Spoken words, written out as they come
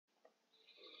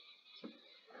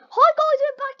Hi guys,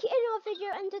 we're back in our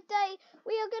video, and today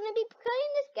we are going to be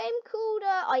playing this game called,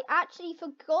 I actually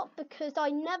forgot because I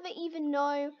never even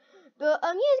know, but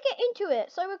yeah, let's get into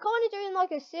it. So we're kind of doing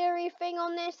like a series thing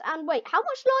on this, and wait, how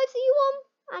much lives are you on?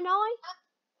 And I?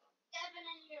 7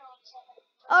 and you're on 7.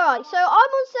 Alright, so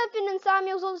I'm on 7 and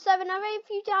Samuel's on 7. Now if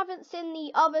you haven't seen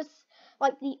the others,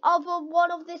 like the other one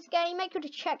of this game, make sure to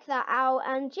check that out,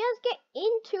 and just get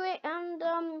into it, and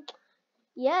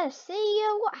yeah, see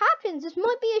what happens. This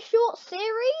might be a short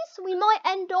series. We might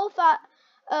end off at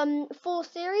 4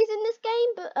 series in this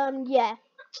game, but yeah.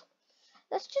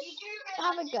 Let's just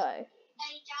have a go.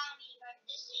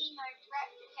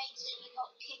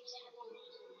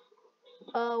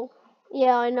 Oh,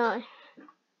 yeah, I know.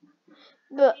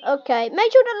 But okay,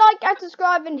 make sure to like and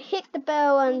subscribe and hit the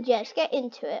bell, and yes, get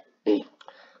into it.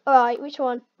 Alright, which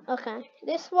one? Okay,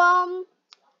 this one.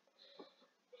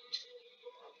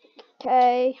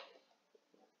 Okay.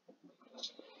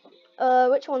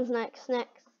 Which one's next?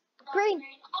 Green.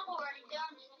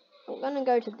 I'm gonna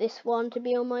go to this one to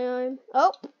be on my own.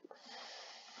 Oh.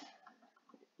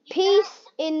 Peace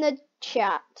in the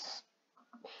chat.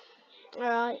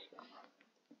 Alright.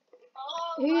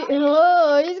 Who's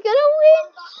gonna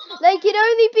win? There can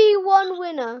only be one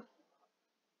winner.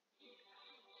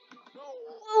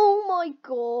 Oh my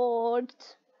god.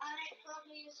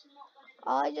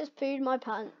 I just pooed my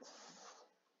pants.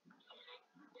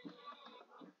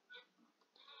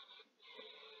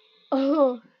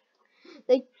 Oh.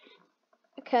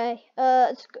 Okay.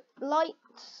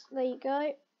 Lights. There you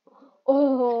go.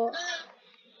 Oh.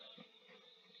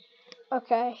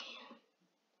 Okay.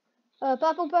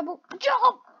 Purple.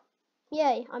 Jump!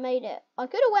 Yay, I made it. I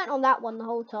could have went on that one the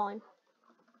whole time.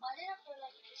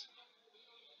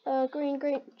 Green.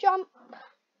 Jump.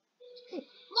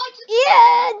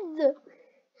 Yes!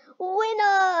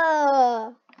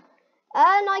 Winner!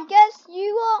 And I guess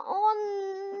you are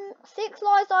on 6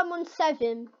 lives, I'm on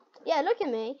 7. Yeah, look at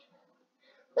me.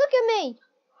 Look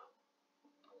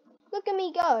at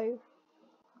me go.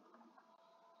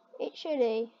 It's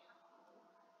shitty.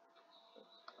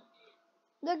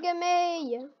 Look at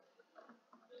me.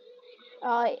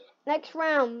 Alright, next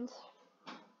round.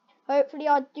 Hopefully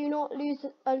I do not lose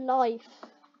a life.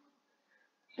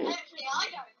 Hopefully I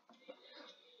don't.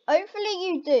 Hopefully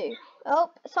you do. Oh,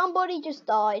 somebody just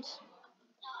died.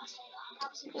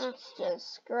 That's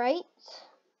just great.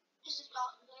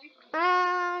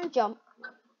 And jump.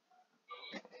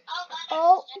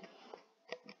 Oh.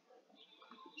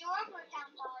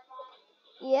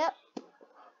 Yep.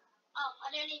 Oh,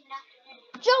 I don't even have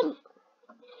to Jump.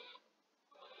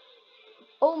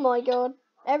 Oh my god.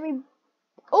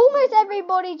 Almost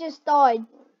everybody just died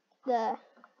there.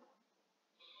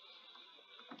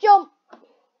 Jump.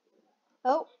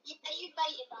 Oh. You baited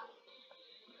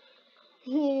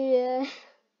Yeah. that.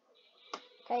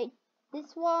 Okay,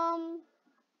 this one.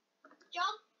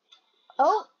 Jump.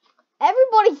 Oh,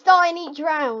 everybody's dying each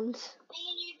round. Me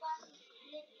and you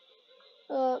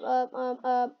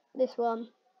This one.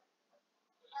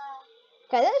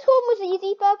 Okay, this one was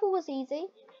easy. Purple was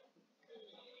easy.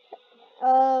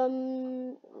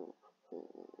 And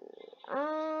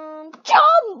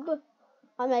jump!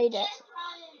 I made it.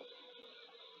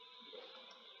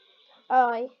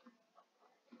 Alright.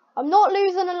 I'm not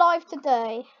losing a life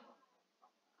today.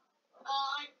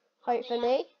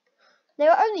 Hopefully.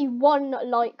 There are only one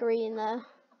light green there.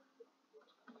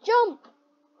 Jump!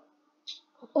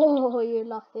 Oh, you're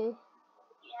lucky.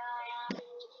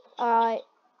 Alright.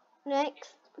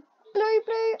 Next. Blue,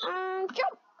 and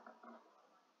jump!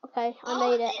 Okay, I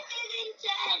made it.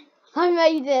 I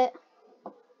made it.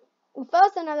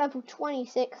 First on a level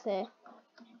 26 here.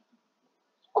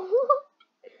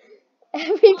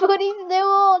 Everybody's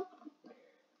still on.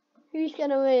 Who's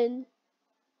gonna win?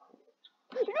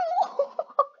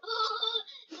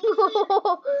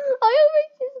 I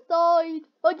almost just died.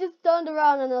 I just turned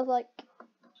around and I was like,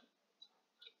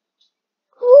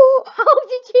 oh, how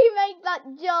did you make that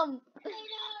jump?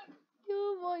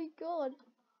 Oh my god.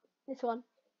 This one.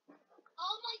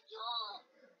 Oh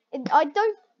my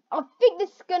god. I think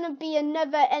this is gonna be a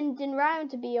never ending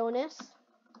round, to be honest.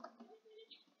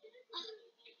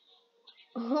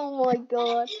 Oh my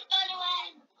god.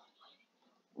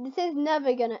 This is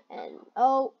never gonna end.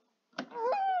 Oh.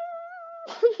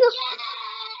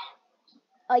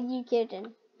 Are you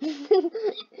kidding?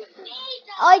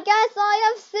 I guess I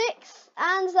have 6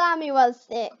 and Samuel has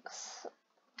 6.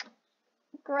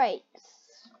 Great.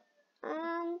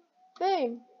 And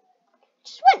boom.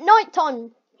 Just went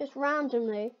nighttime, just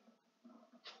randomly.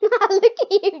 Look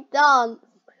at you dance.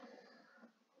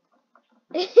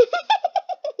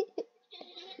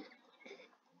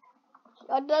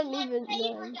 I don't My even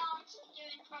favourite know. dance to do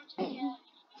in front of you.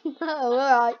 Oh,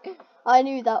 alright. I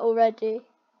knew that already.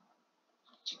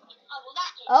 Oh, well,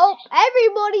 that didn't Oh, say.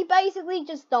 everybody basically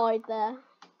just died there.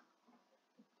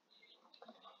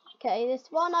 Okay, this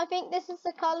one, I think this is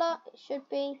the colour. It should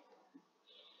be.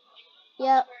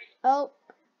 Yep. Oh.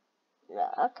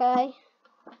 Okay.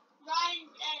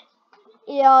 Ryan's dead.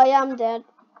 Yeah, I am dead.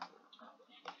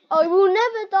 I will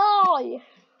never die.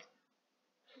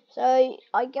 So,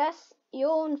 I guess you're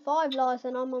on 5 lives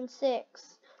and I'm on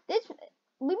 6.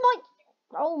 We might,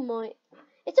 oh my,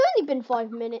 it's only been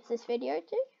 5 minutes this video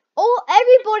too. Oh,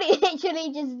 everybody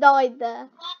literally just died there.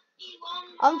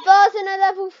 I'm first in a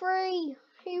level 3.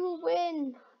 Who will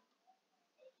win?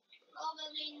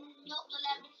 Probably not the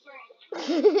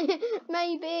level 3.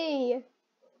 Maybe.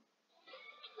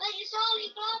 Wait, it's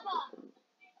Ollie Blubber.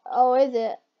 Oh, is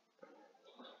it?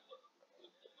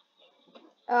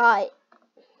 Alright.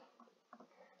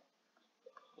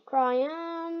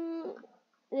 Cryan.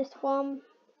 This one.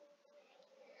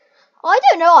 I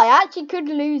don't know, I actually could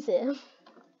lose it.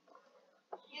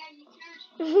 Yeah, you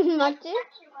could. Imagine.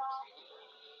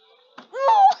 Right. No!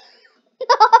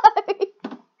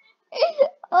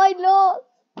 I lost.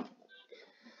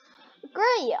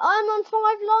 Great, I'm on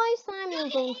 5 lives,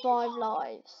 Samuel's on 5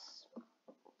 lives.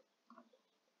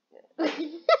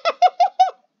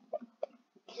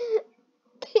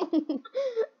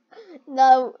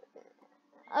 No,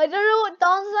 I don't know what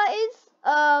dance that is.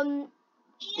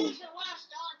 He is the worst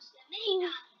dancer than me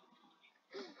now.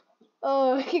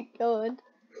 Oh my god.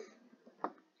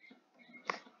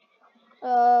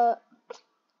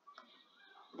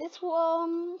 This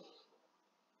one.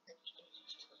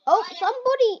 Oh,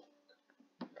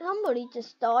 somebody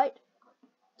just died.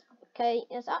 Okay,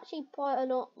 there's actually quite a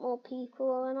lot more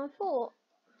people than I thought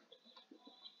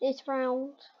this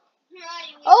round.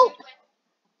 Right, we Oh!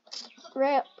 could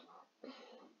Rip.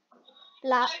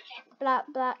 Black, win. Okay. black,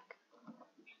 black.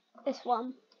 This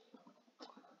one.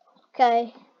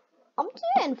 Okay. I'm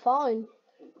doing fine.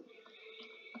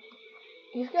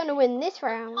 Who's gonna win this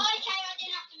round? Okay, I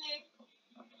didn't have to move.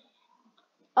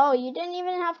 Oh, you didn't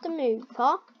even have to move,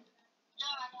 huh? No,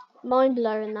 I don't. Mind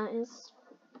blowing that is.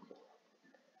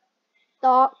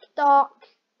 Dark, dark.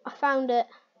 I found it.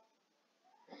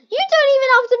 You don't even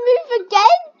have to move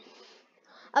again.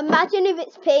 Imagine if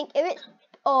it's pink. If it's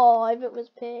if it was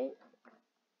pink.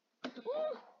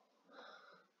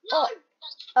 No!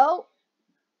 Oh.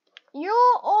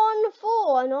 You're on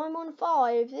 4 and I'm on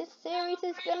 5. This series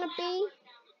is gonna be.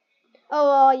 Oh,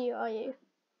 are you? Are you?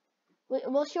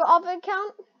 What's your other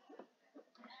account?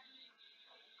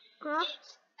 Huh?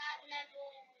 It's that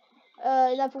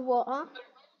level. Level what? Huh?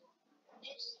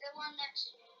 It's the one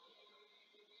that's.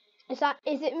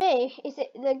 Is it me? Is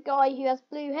it the guy who has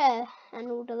blue hair and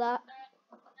all of that?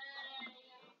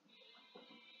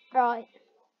 Right.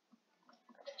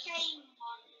 The chain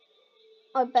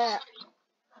one. I bet.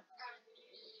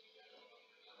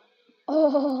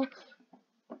 Oh.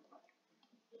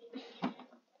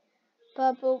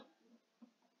 Purple.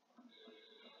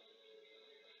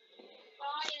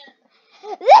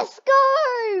 Ryan. Let's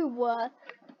go!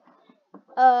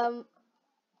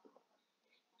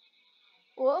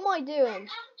 What am I doing?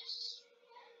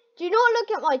 Do not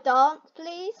look at my dance,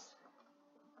 please.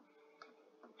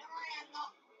 No, I am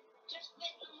not. Just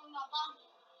fiddling with my bum.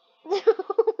 What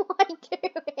am I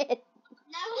doing?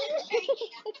 No, I'm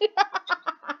shaking it.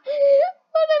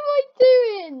 What am I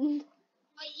doing?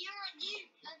 Wait, you're on you.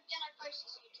 And then I posted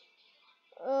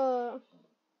something.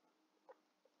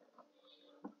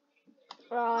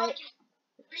 Right. Just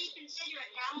reconsider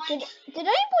it now. Did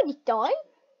anybody die?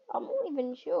 I'm not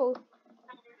even sure.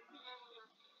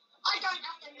 I don't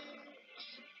have to move.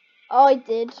 I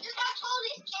did. Look at all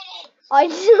these kids. I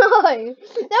know.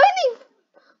 There are only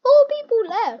 4 people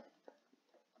left.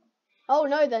 Oh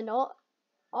no, they're not.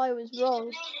 I was You wrong.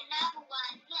 made another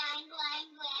one. Blang, blang,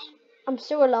 blang. I'm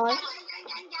still alive. Blang, blang,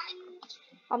 blang, blang.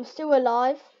 I'm still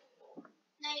alive.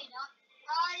 No, you're not.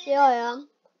 Ryan. Yeah, I am.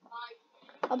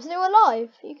 I'm still alive.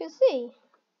 You can see.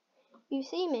 You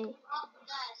see me. Up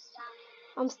there,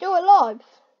 Stanley. I'm still alive.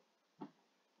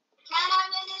 Can I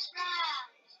win this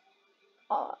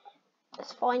round?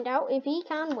 Let's find out if he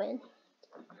can win.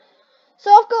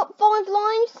 So I've got 5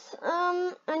 lives,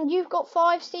 and you've got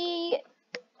 5. See,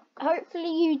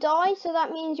 hopefully you die. So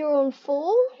that means you're on 4. I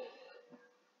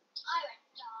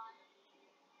won't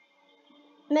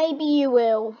die. Maybe you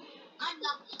will. I'm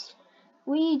lucky.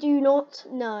 We do not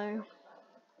know.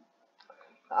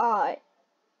 Alright.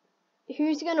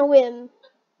 Who's gonna win?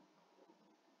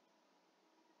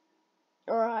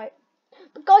 Alright.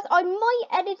 But guys, I might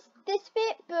edit this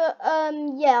bit, but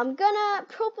yeah, I'm gonna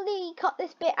probably cut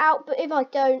this bit out. But if I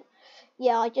don't,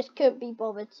 yeah, I just couldn't be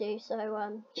bothered to. So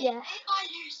yeah. If I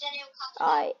lose, then it'll cut.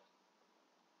 Alright.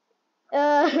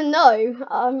 No,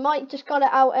 I might just cut it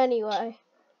out anyway.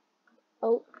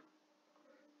 Oh.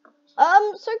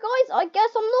 So guys, I guess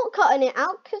I'm not cutting it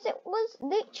out because it was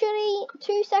literally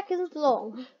 2 seconds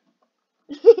long.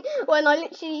 When I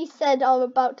literally said I'm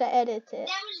about to edit it. There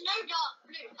was no dark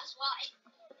blue, that's why.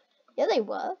 Yeah, they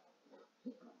were.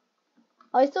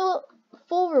 I saw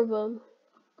 4 of them.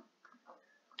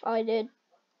 I did.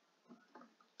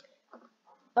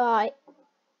 Alright.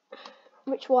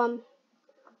 Which one?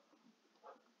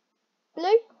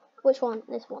 Blue? Which one?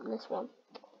 This one, this one.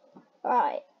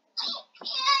 Alright.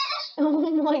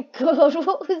 Oh my god,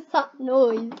 what was that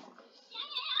noise?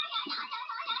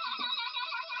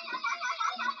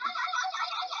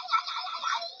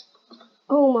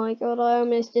 Oh my god, I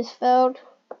almost just failed.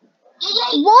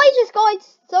 Why is this guy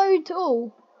so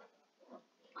tall?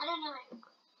 I don't know.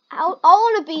 I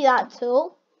want to be that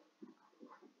tall.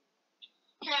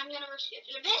 Okay, I'm gonna risk it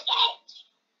for the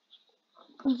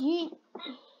biscuit.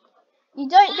 You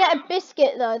don't get a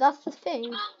biscuit though, that's the thing.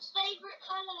 Mom's favourite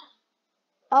colour.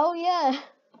 Oh yeah.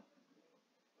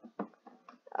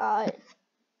 Alright.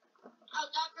 Oh,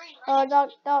 dark green. Oh,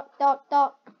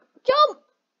 duck. Jump!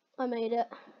 I made it.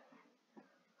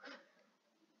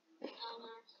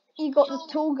 You got the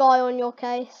tall guy on your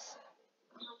case.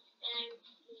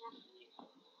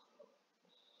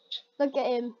 Look at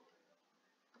him.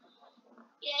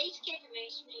 Yeah, he's kicking me.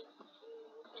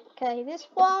 Okay, this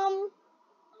one.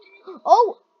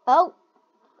 Oh.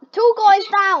 Tall guy's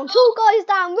down. Tall guy's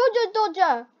down. Roger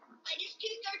Dodger. Wait, this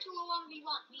could go to a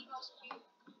 1v1. Me versus you.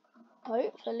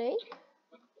 Hopefully.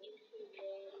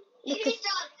 If Because it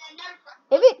does, then no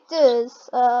problem. if it does,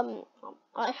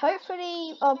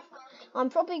 I'm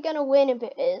probably gonna win if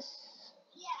it is.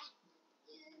 Yeah.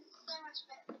 So much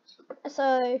better.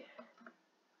 So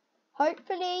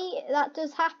hopefully that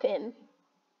does happen.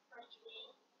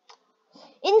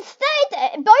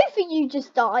 Instead, both of you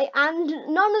just die and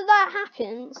none of that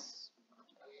happens.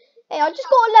 Hey, I just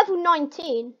got a level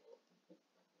 19.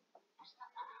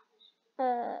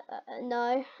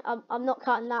 No, I'm not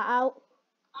cutting that out.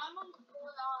 I'm on 4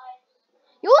 lives.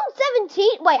 You're on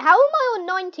 17. Wait, how am I on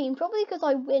 19? Probably because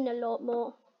I win a lot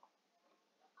more.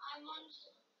 I'm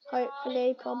on.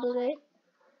 Hopefully, probably.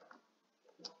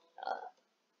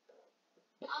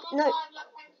 I'm on No. 5 lives.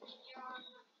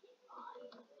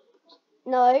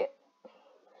 No.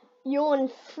 You're on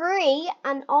 3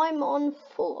 and I'm on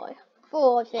 4.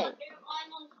 4, I think.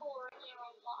 I'm on 4 and you're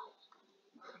on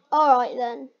 5. Alright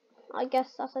then. I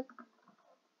guess that's a... And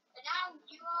now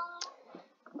you are.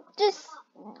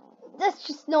 That's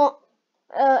just not...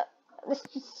 That's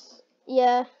just...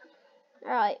 Yeah.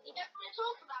 Alright. You don't want to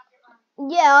talk about it, man.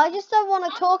 Yeah, I just don't want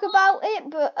to talk about it,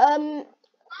 but,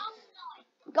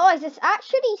 guys, let's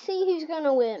actually see who's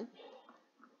gonna win.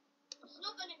 It's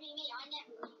not going to be me. I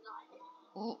never win,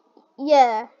 guys.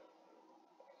 Yeah.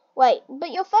 Wait,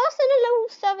 but your first in a level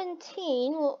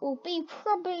 17 will be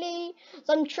probably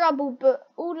some trouble, but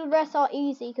all the rest are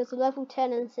easy because they're level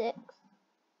 10 and 6.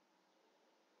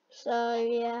 So,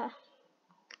 yeah.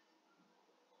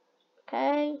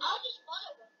 Okay. I'll just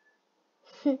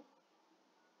follow them.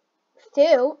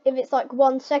 Still, if it's like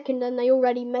 1 second and they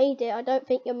already made it, I don't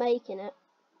think you're making it.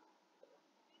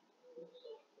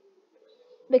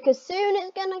 Because soon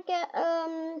it's gonna get,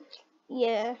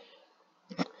 yeah.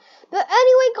 But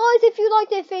anyway, guys, if you like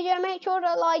this video, make sure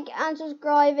to like and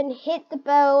subscribe and hit the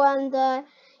bell. And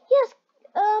yes,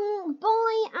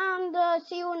 bye, and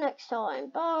see you all next time.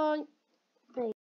 Bye.